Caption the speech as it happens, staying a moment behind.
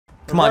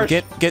Come on,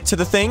 get to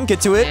the thing,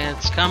 get to it. And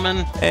it's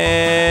coming.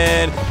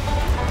 And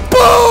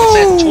boom!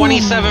 It's at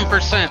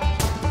 27%.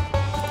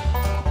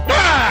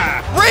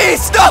 Ah!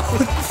 Reese, no!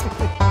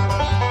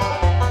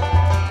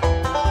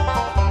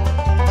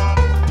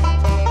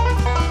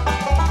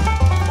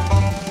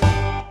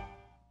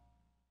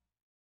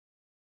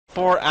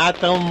 For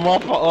Atom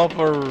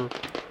Upper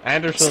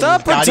Anderson.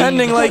 Stop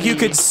pretending like you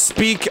could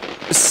speak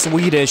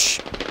Swedish.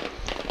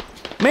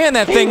 Man,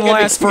 that thing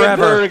lasts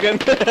forever.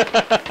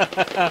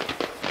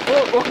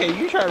 Well, okay,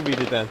 you try to read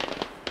it then.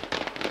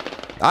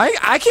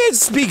 I can't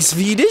speak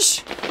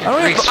Swedish.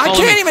 I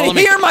can't even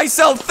hear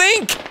myself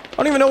think. I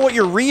don't even know what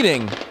you're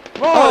reading.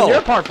 Oh,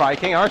 you're part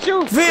Viking, aren't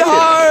you? Vi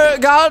har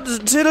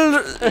gått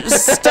till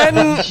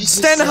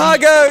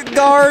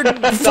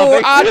Stenhagagard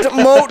för att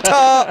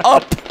mota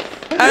upp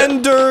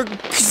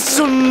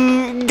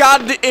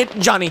God it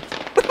Johnny.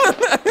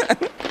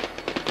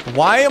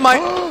 Why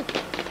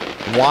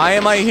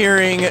am I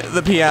hearing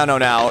the piano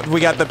now? We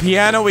got the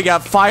piano, we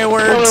got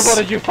fireworks. What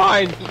did you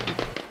find?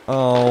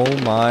 Oh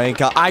my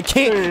god. I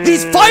can't.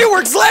 These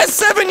fireworks last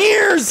 7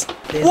 years!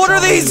 What are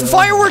these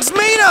fireworks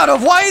made out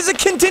of? Why is it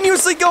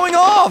continuously going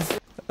off?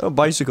 A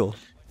bicycle.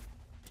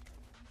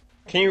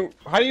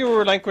 How do you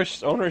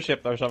relinquish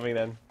ownership or something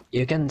then?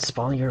 You can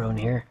spawn your own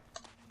here.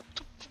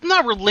 I'm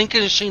not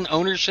relinquishing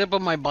ownership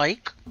of my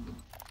bike.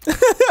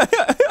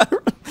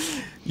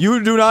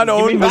 You do not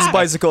own this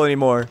bicycle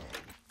anymore.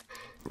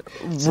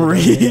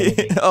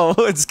 Oh,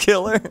 it's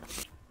killer.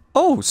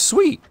 Oh,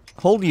 sweet.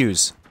 Hold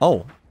use.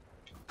 Oh.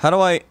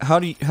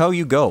 How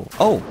you go?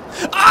 Oh.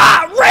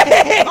 Ah,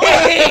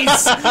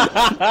 race!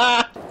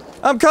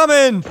 I'm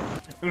coming!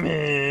 I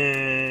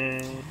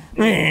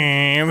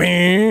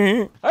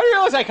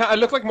realize I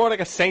look like more like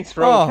a Saints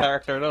Row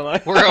character, don't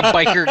I? We're a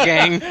biker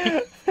gang.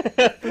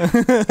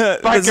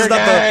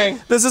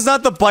 This is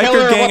not the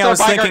biker gang I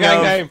was thinking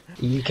of. Name?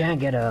 You can't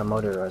get a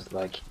motorized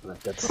bike.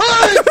 That's.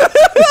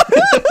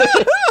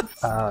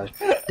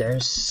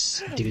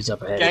 There's dudes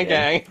up ahead.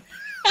 Gang.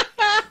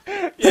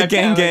 Yeah,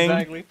 gang.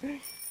 Exactly.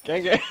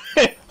 Gang.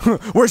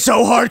 We're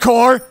so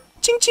hardcore.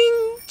 Ching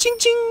ching, ching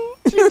ching.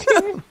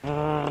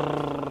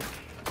 Oh!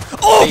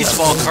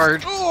 Baseball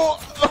card.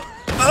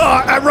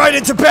 I'm right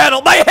into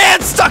battle. My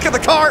hand's stuck in the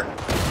cart.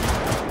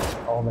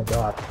 Oh my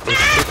god.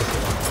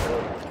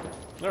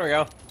 There we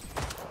go.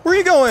 Where are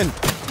you going?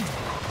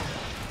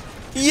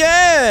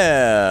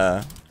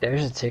 Yeah.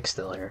 There's a tick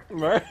still here.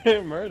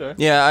 Murder.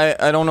 Yeah,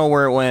 I don't know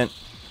where it went.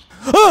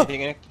 Oh!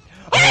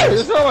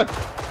 There's no one.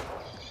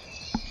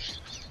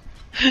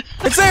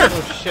 It's there.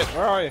 Oh shit!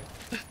 Where are you?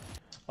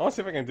 I want to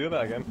see if I can do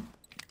that again.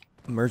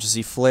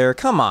 Emergency flare.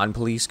 Come on,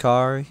 police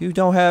car. You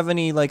don't have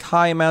any like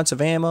high amounts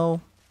of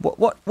ammo.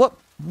 What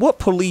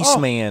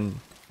policeman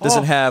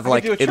doesn't have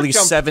like at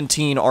least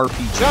 17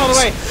 RPGs? Get out of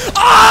the way!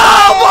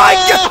 Oh my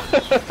god!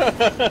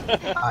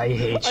 I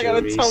hate you. I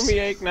got a tummy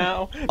ache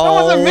now. That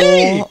wasn't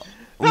me.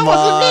 That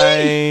wasn't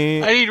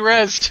me. I need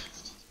rest.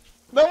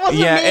 That wasn't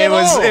me.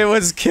 Yeah, it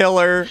was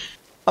killer.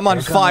 I'm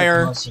on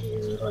fire.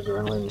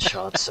 Adrenaline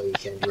shots so you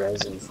can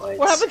res and fight.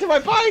 What happened to my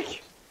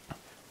bike?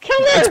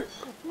 Come here.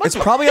 It's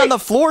probably on the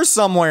floor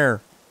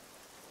somewhere.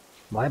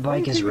 My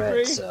bike is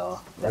red, so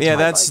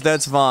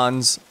that's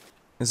Vaughn's.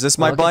 Is this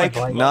my bike?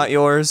 Not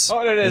yours.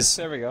 Oh, there it is.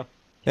 There we go.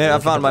 Yeah, I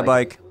found my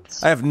bike.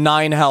 I have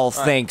 9 health.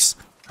 Thanks.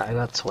 I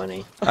got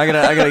 20. I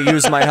gotta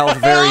use my health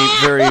very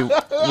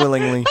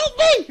willingly. Help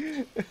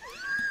me!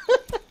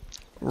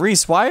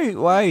 Reese,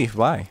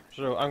 why?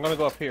 Sure, I'm gonna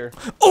go up here.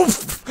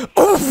 Oof!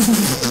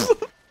 Oof!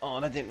 Oh,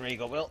 that didn't really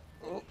go well.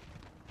 Oh.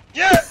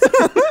 Yeah!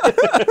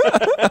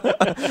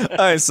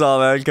 I saw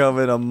that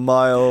coming a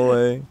mile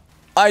away.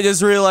 I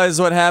just realized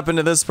what happened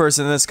to this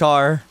person in this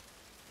car.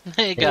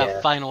 They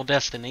got Final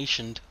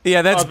Destination.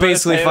 Yeah, that's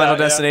basically Final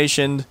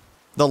Destination. Yeah.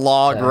 The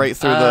log right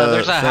through the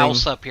There's a thing.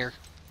 house up here.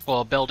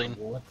 Well, a building.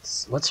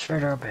 What's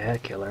further up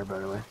ahead, killer, by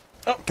the way?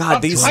 Oh,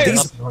 God, these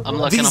I'm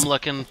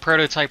looking.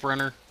 Prototype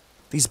runner.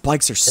 These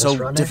bikes are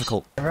so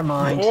difficult. Never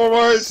mind.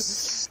 Forward!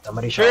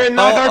 Somebody shot. Fear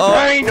neither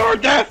pain nor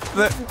death!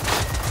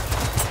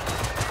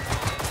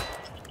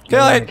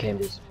 Kill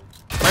it!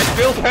 I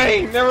feel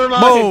pain, never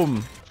mind!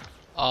 Boom!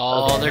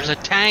 Oh, there's a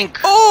tank!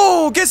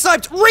 Oh, get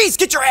sniped! Reese,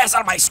 get your ass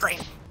out of my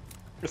screen!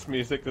 This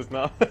music does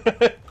not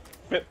fit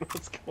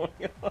what's going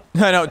on.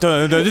 I know,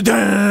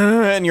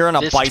 and you're on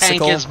a bicycle. This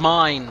tank is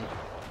mine.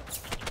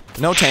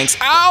 No tanks.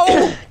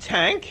 Ow!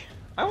 Tank?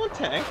 I want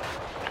tank.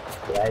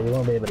 Yeah, you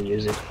won't be able to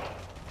use it.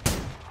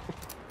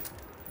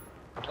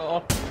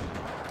 Oh.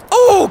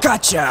 Oh,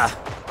 gotcha!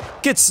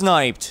 Get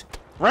sniped.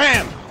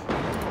 Ram!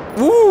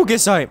 Woo, get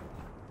sniped.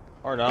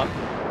 Or not.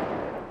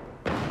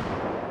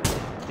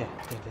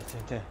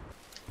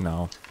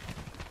 No.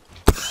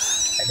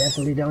 I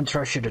definitely don't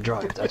trust you to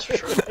drive, that's for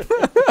sure.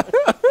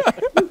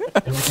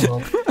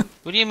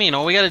 What do you mean?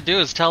 All we gotta do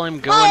is tell him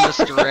go in this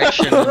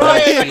direction and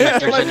Right, see if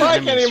there's my any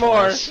bike enemies anymore!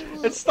 for us.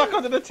 It's stuck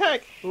under the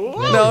tank!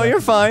 Whoa. No,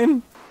 you're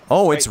fine.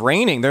 Oh, it's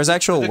raining. There's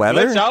actual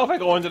weather? Does it glitch out if I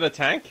go under the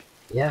tank?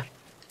 Yeah,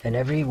 and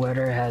every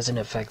weather has an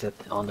effect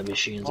on the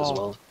machines as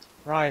well.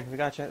 Ryan, we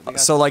got you.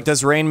 So, like,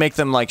 does rain make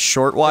them, like,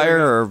 short wire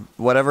or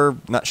whatever?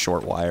 Not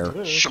short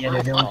wire.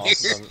 Short wire.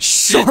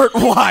 Short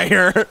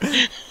wire!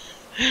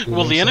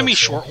 Will the enemy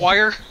short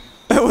wire?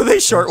 Were they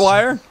short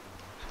wire?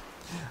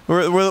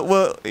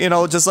 We're, you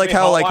know, just like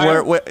how,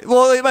 like,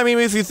 well, I mean,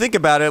 if you think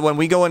about it, when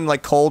we go in,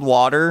 like, cold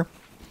water,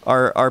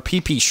 our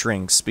pee-pee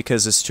shrinks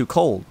because it's too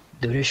cold.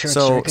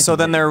 So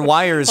then their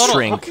wires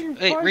shrink.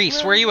 Hey,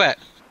 Reese, where you at?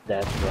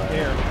 That's right.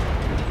 Here.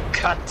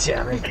 God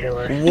damn it,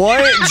 killer.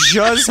 What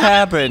just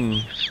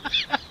happened?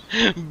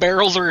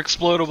 Barrels are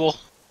explodable.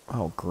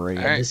 Oh, great.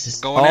 All right, This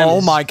is-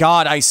 Oh my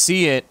god, I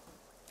see it.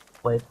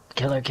 Wait,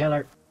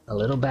 killer. A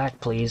little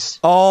back, please.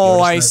 Oh,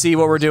 I see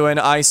what we're doing.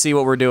 I see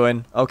what we're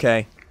doing.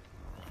 Okay.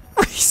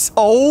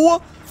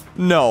 Oh,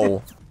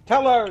 no.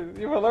 Tell her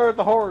you've alerted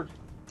the horde.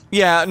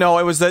 Yeah, no,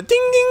 it was the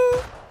ding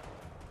ding.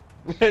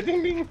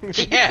 Ding ding.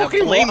 Yeah,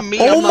 blame me.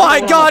 Oh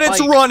my god,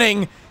 it's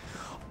running.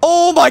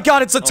 Oh my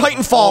god, it's a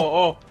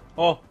Titanfall.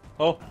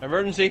 Oh,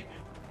 emergency.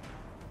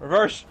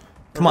 Reverse.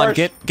 Come on,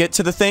 get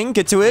to the thing.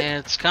 Get to it. Yeah,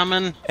 it's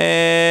coming.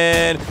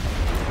 And boom!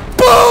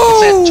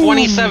 It's at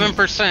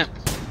 27%.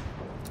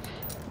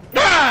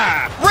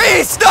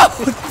 Reese, no!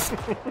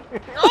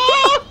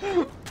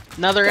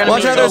 Another enemy.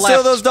 Watch out, there's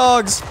still those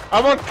dogs. I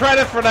want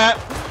credit for that.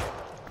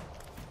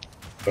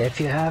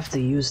 If you have to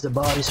use the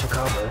bodies for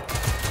cover.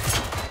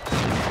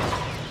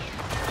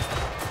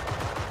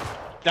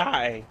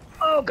 Die.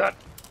 Oh god.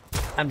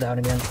 I'm down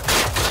again.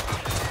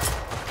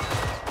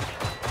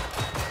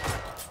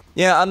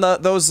 Yeah, on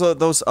those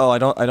oh, I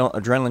don't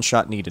adrenaline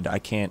shot needed. I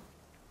can't.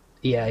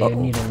 Yeah, you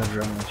need an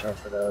adrenaline shot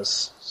for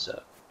those,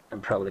 so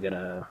I'm probably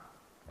gonna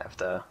have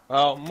to.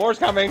 Oh, more's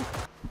coming.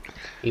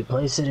 You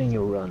place it and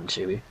you run,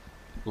 Chibi.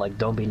 Like,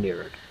 don't be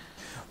near it.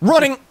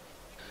 Running!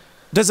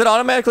 Does it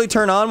automatically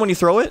turn on when you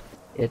throw it?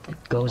 It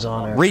goes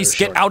on. Reese,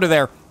 get out of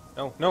there!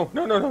 No.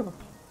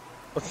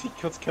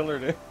 What's Killer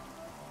do?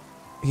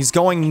 He's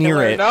going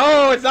near it.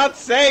 No, it's not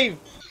safe!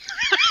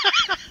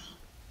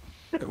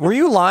 Were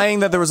you lying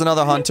that there was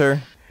another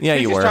hunter? Yeah,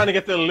 He's you just were. trying to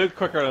get the loot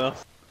quicker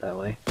enough. That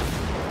way.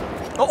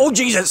 Oh,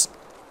 Jesus!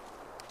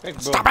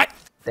 Stop it!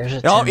 There's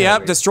a Oh, yeah,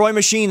 over destroy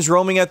machines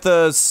roaming at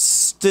the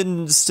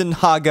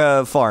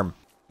Stinhaga farm.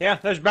 Yeah,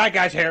 there's bad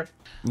guys here.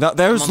 No,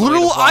 there's I'm on the way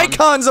little to spawn.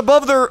 icons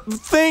above their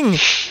thing!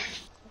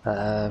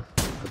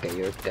 Okay,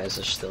 your guys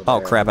are still there.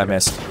 Oh, crap, I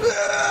missed.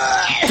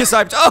 Just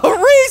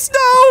oh, Reese,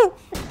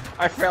 no!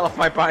 I fell off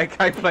my bike.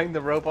 I blamed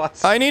the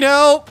robots. I need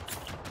help!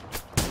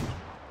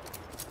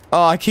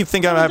 Oh, I keep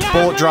thinking I have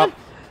bullet drop.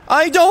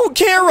 I don't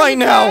care right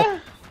now!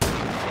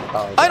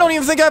 Oh, I don't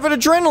even think I have an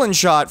adrenaline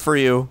shot for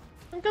you.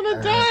 I'm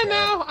gonna die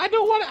now. I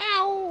don't want to.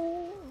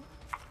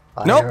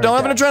 Ow. Nope, don't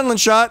have an adrenaline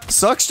shot.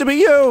 Sucks to be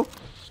you.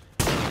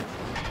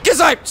 Get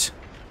sniped!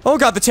 Oh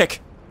god, the tick.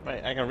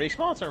 Wait, I can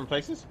respawn certain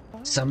places.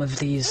 Some of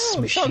these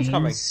Oh, the sun's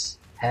coming. machines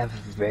have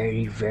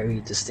very,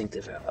 very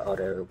distinctive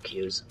auto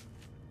cues.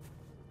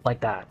 Like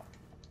that.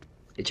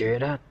 Did you hear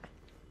that?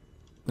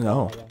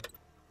 No.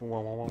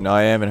 No,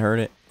 I haven't heard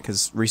it.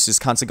 Because Reese is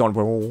constantly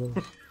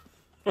going.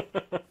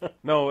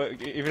 No,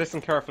 if you listen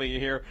carefully, you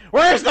hear,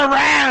 "Where's the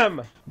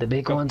ram?" The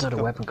big ones are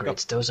the weapon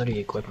crates. Those are the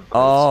equipment crates.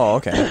 Oh,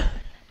 okay.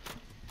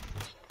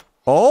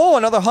 Oh,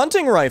 another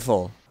hunting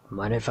rifle.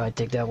 Mind if I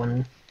take that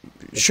one?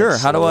 Sure,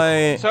 how do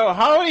I... So,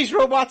 how are these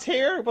robots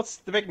here? What's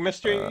the big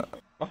mystery?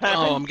 What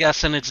happened? Oh, I'm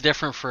guessing it's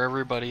different for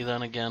everybody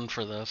then again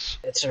for this.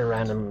 It's a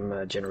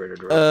random generated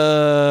drop.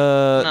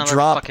 Another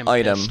drop fucking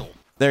item. pistol.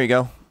 There you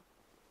go.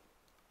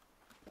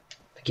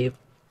 Thank you.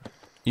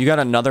 You got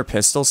another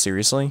pistol?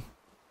 Seriously?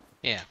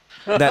 Yeah.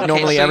 That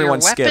normally so everyone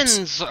your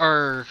skips.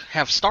 weapons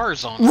have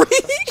stars on them,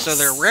 so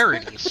they're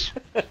rarities.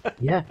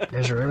 Yeah,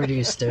 there's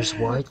rarities. There's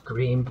white,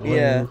 green, blue,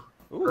 Yeah.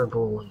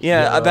 purple.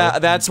 Yeah, yellow.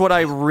 that's what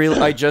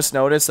I just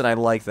noticed, and I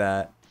like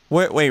that.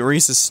 Wait,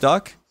 Reese is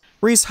stuck?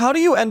 Reese, how do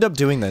you end up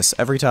doing this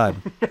every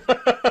time?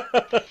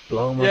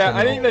 Blow 'em up Yeah, and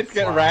I think they'll let's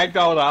get fly.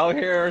 ragdolled out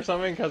here or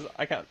something, because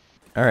I can't.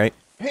 Alright.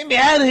 Get me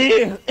out of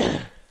here!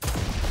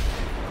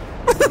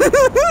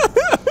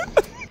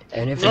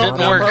 And if It didn't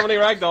not, work. Permanently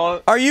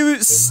ragdoll. Are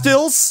you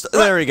still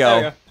there we go. There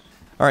you go.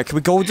 Alright, can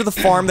we go to the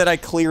farm that I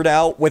cleared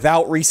out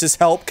without Reese's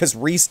help? Because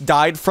Reese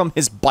died from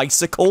his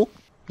bicycle?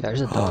 there's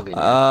a dog in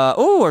there.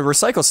 Oh, a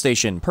recycle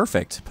station.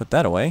 Perfect. Put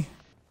that away.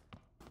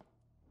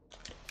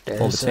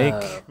 Pull the There's,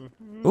 take.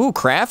 Ooh,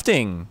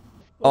 crafting.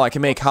 Oh, I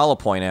can make hollow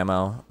point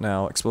ammo.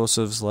 Now,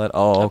 explosives, lead.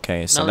 Oh,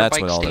 okay. So Another that's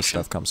bike what all this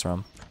station. stuff comes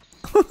from.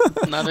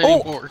 Not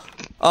anymore.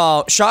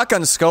 Oh,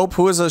 shotgun scope.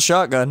 Who has a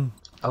shotgun?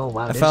 Oh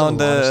wow! I found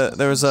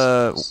there was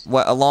a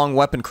long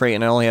weapon crate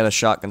and I only had a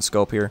shotgun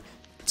scope here.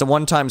 It's a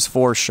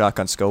 1x4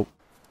 shotgun scope.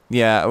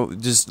 Yeah,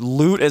 just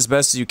loot as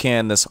best as you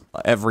can this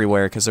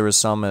everywhere because there was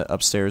some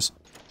upstairs.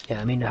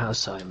 Yeah, I mean the house,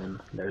 Simon.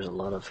 There's a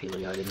lot of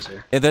healing items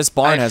there. Yeah, this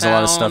barn has a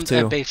lot of stuff found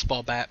a too.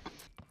 baseball bat.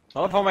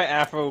 I love how my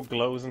afro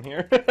glows in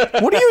here.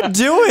 What are you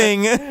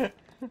doing?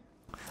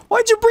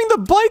 Why'd you bring the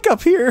bike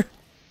up here?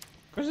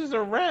 Because there's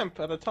a ramp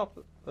at the top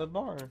of the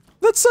barn.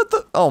 That's at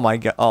the. Oh my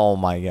god! Oh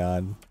my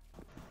god!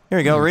 Here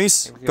we go,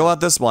 Reese. Go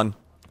out this one.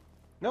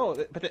 No,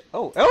 but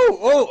oh,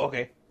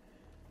 okay.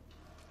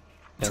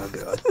 Oh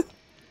god.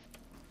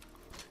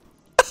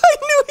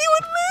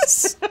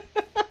 this? I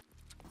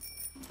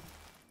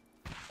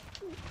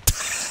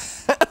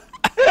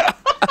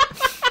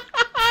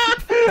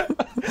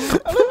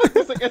love it.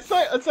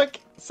 It's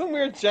like some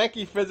weird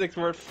janky physics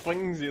where it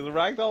flings you. The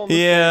ragdoll on the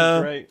yeah.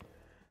 is great.